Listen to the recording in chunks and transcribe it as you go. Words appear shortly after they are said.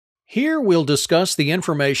Here we'll discuss the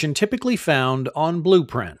information typically found on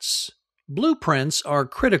blueprints. Blueprints are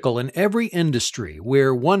critical in every industry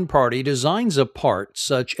where one party designs a part,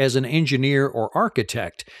 such as an engineer or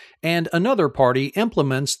architect, and another party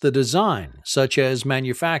implements the design, such as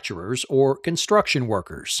manufacturers or construction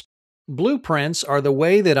workers. Blueprints are the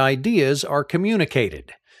way that ideas are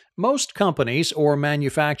communicated. Most companies or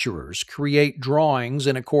manufacturers create drawings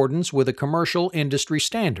in accordance with a commercial industry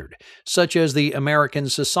standard, such as the American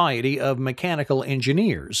Society of Mechanical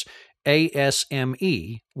Engineers,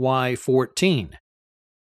 ASME Y14.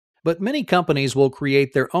 But many companies will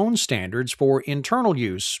create their own standards for internal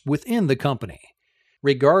use within the company.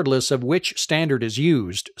 Regardless of which standard is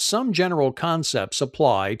used, some general concepts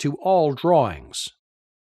apply to all drawings.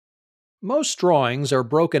 Most drawings are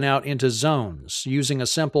broken out into zones using a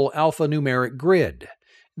simple alphanumeric grid.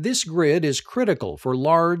 This grid is critical for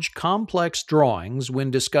large, complex drawings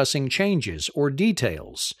when discussing changes or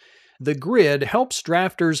details. The grid helps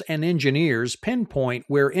drafters and engineers pinpoint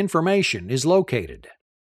where information is located.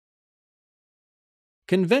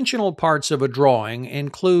 Conventional parts of a drawing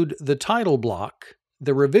include the title block,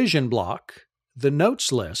 the revision block, the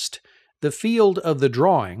notes list, the field of the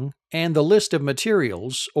drawing, and the list of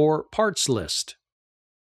materials or parts list.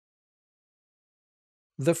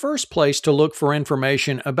 The first place to look for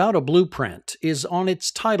information about a blueprint is on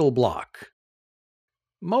its title block.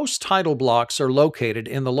 Most title blocks are located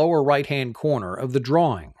in the lower right-hand corner of the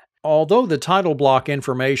drawing. Although the title block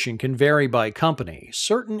information can vary by company,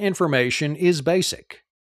 certain information is basic.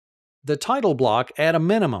 The title block, at a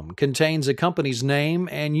minimum, contains a company's name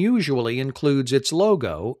and usually includes its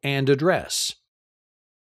logo and address.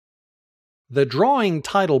 The drawing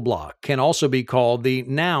title block can also be called the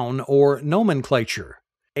noun or nomenclature.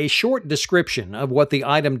 A short description of what the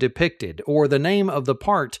item depicted or the name of the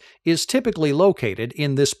part is typically located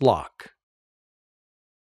in this block.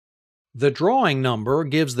 The drawing number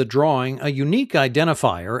gives the drawing a unique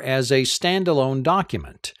identifier as a standalone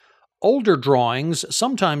document. Older drawings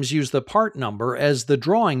sometimes use the part number as the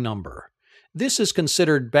drawing number. This is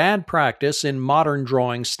considered bad practice in modern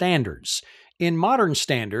drawing standards. In modern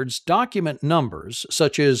standards, document numbers,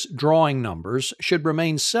 such as drawing numbers, should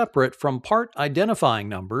remain separate from part identifying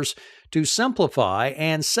numbers to simplify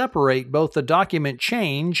and separate both the document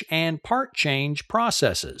change and part change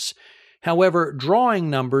processes. However,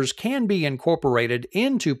 drawing numbers can be incorporated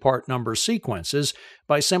into part number sequences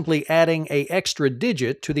by simply adding an extra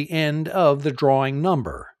digit to the end of the drawing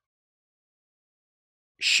number.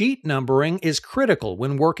 Sheet numbering is critical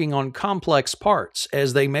when working on complex parts,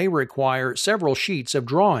 as they may require several sheets of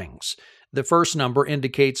drawings. The first number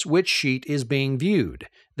indicates which sheet is being viewed.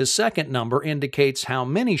 The second number indicates how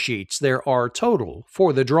many sheets there are total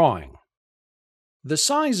for the drawing. The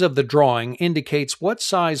size of the drawing indicates what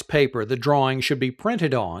size paper the drawing should be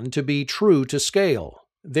printed on to be true to scale.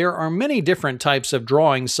 There are many different types of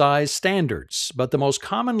drawing size standards, but the most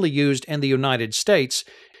commonly used in the United States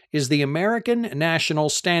is the American National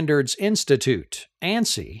Standards Institute,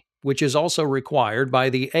 ANSI, which is also required by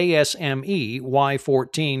the ASME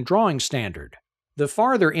Y14 drawing standard. The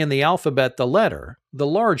farther in the alphabet the letter, the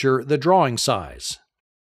larger the drawing size.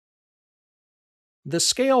 The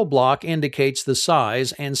scale block indicates the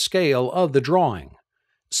size and scale of the drawing.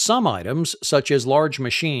 Some items, such as large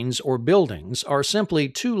machines or buildings, are simply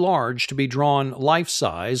too large to be drawn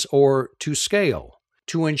life-size or to scale.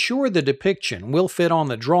 To ensure the depiction will fit on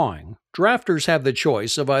the drawing, drafters have the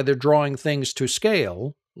choice of either drawing things to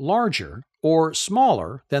scale, larger, or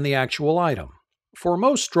smaller than the actual item. For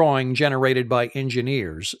most drawing generated by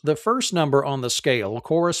engineers, the first number on the scale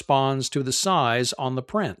corresponds to the size on the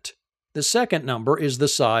print. The second number is the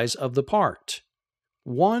size of the part.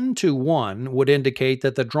 1:1 would indicate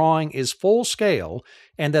that the drawing is full scale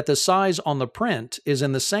and that the size on the print is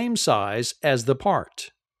in the same size as the part.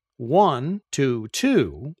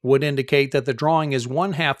 1:2 would indicate that the drawing is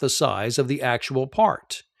 1/2 the size of the actual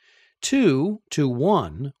part.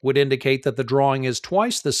 2:1 would indicate that the drawing is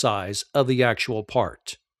twice the size of the actual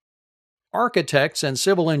part. Architects and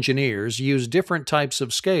civil engineers use different types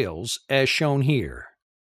of scales, as shown here.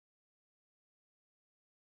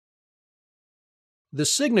 The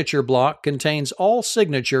signature block contains all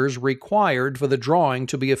signatures required for the drawing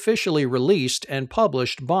to be officially released and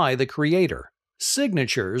published by the creator.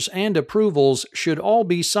 Signatures and approvals should all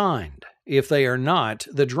be signed. If they are not,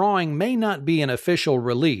 the drawing may not be an official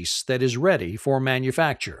release that is ready for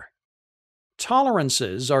manufacture.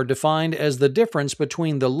 Tolerances are defined as the difference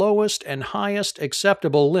between the lowest and highest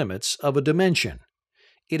acceptable limits of a dimension.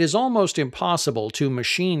 It is almost impossible to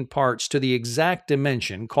machine parts to the exact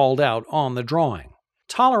dimension called out on the drawing.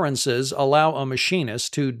 Tolerances allow a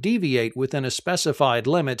machinist to deviate within a specified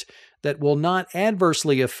limit that will not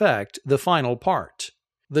adversely affect the final part.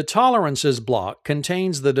 The tolerances block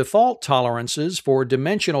contains the default tolerances for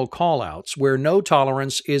dimensional callouts where no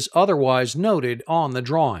tolerance is otherwise noted on the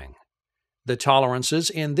drawing. The tolerances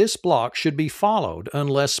in this block should be followed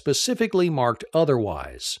unless specifically marked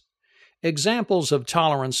otherwise. Examples of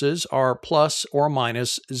tolerances are plus or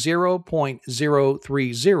minus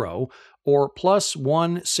 0.030 or plus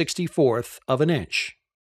 1/64 of an inch.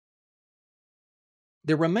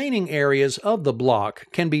 The remaining areas of the block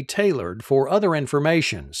can be tailored for other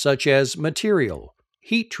information such as material,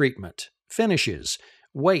 heat treatment, finishes,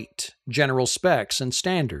 weight, general specs and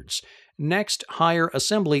standards, next higher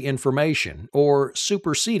assembly information, or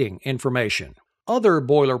superseding information. Other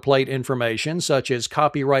boilerplate information such as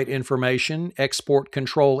copyright information, export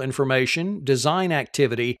control information, design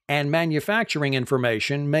activity, and manufacturing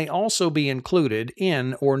information may also be included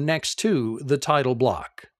in or next to the title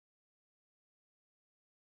block.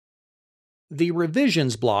 The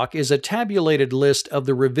revisions block is a tabulated list of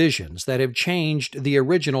the revisions that have changed the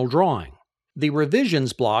original drawing. The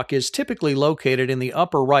revisions block is typically located in the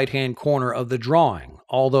upper right-hand corner of the drawing,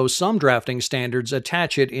 although some drafting standards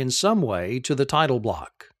attach it in some way to the title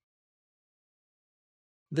block.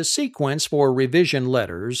 The sequence for revision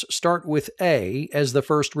letters start with A as the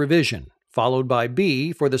first revision, followed by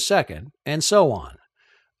B for the second, and so on.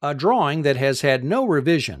 A drawing that has had no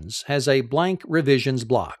revisions has a blank revisions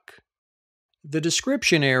block. The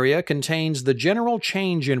description area contains the general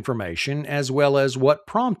change information as well as what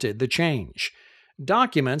prompted the change.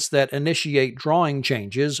 Documents that initiate drawing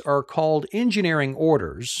changes are called engineering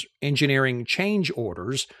orders, engineering change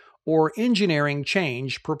orders, or engineering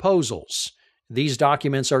change proposals. These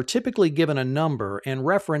documents are typically given a number and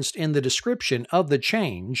referenced in the description of the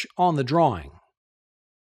change on the drawing.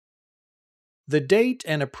 The date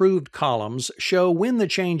and approved columns show when the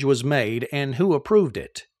change was made and who approved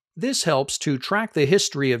it. This helps to track the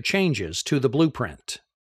history of changes to the blueprint.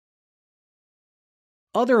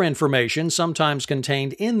 Other information sometimes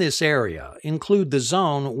contained in this area include the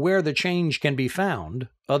zone where the change can be found,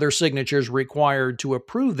 other signatures required to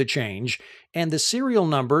approve the change, and the serial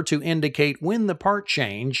number to indicate when the part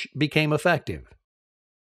change became effective.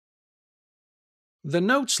 The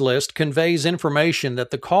notes list conveys information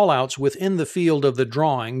that the callouts within the field of the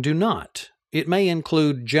drawing do not. It may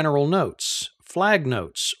include general notes, flag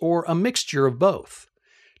notes, or a mixture of both.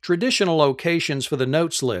 Traditional locations for the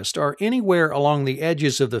notes list are anywhere along the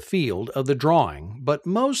edges of the field of the drawing, but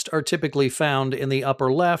most are typically found in the upper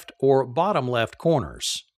left or bottom left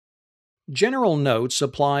corners. General notes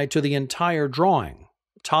apply to the entire drawing.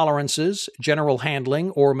 Tolerances, general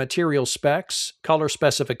handling or material specs, color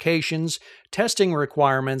specifications, testing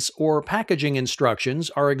requirements, or packaging instructions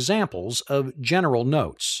are examples of general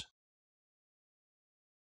notes.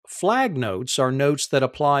 Flag notes are notes that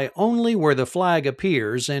apply only where the flag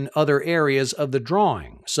appears in other areas of the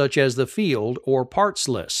drawing, such as the field or parts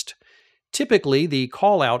list. Typically, the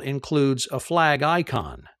callout includes a flag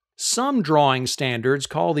icon. Some drawing standards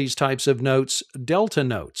call these types of notes delta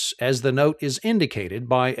notes, as the note is indicated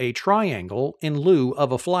by a triangle in lieu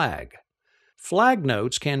of a flag. Flag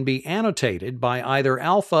notes can be annotated by either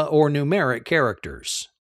alpha or numeric characters.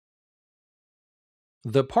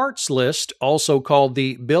 The parts list, also called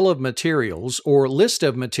the bill of materials or list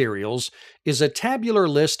of materials, is a tabular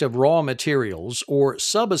list of raw materials or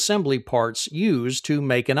subassembly parts used to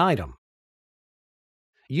make an item.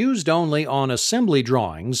 Used only on assembly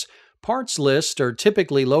drawings, parts lists are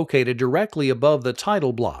typically located directly above the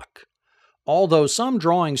title block. Although some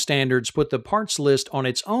drawing standards put the parts list on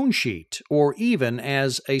its own sheet or even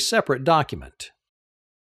as a separate document.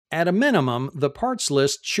 At a minimum, the parts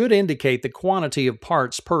list should indicate the quantity of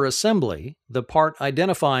parts per assembly, the part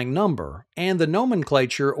identifying number, and the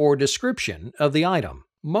nomenclature or description of the item.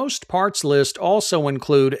 Most parts lists also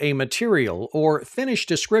include a material or finish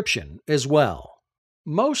description as well.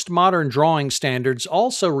 Most modern drawing standards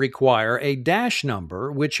also require a dash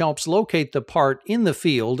number, which helps locate the part in the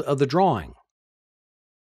field of the drawing.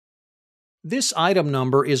 This item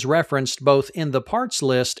number is referenced both in the parts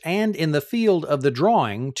list and in the field of the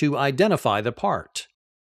drawing to identify the part.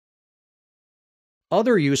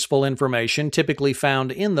 Other useful information typically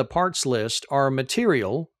found in the parts list are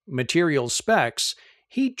material, material specs,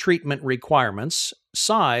 heat treatment requirements,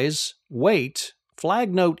 size, weight,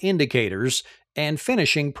 flag note indicators, and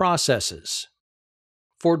finishing processes.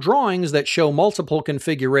 For drawings that show multiple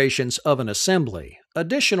configurations of an assembly,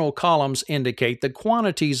 additional columns indicate the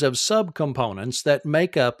quantities of subcomponents that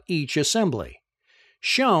make up each assembly.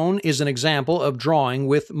 Shown is an example of drawing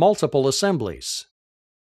with multiple assemblies.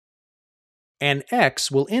 An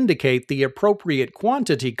X will indicate the appropriate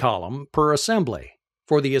quantity column per assembly.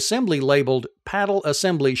 For the assembly labeled Paddle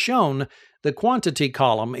Assembly Shown, the quantity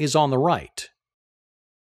column is on the right.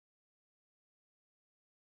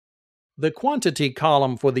 The quantity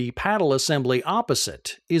column for the paddle assembly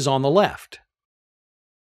opposite is on the left.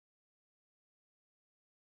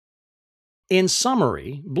 In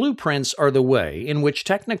summary, blueprints are the way in which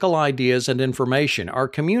technical ideas and information are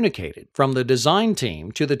communicated from the design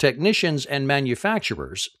team to the technicians and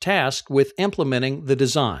manufacturers tasked with implementing the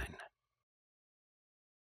design.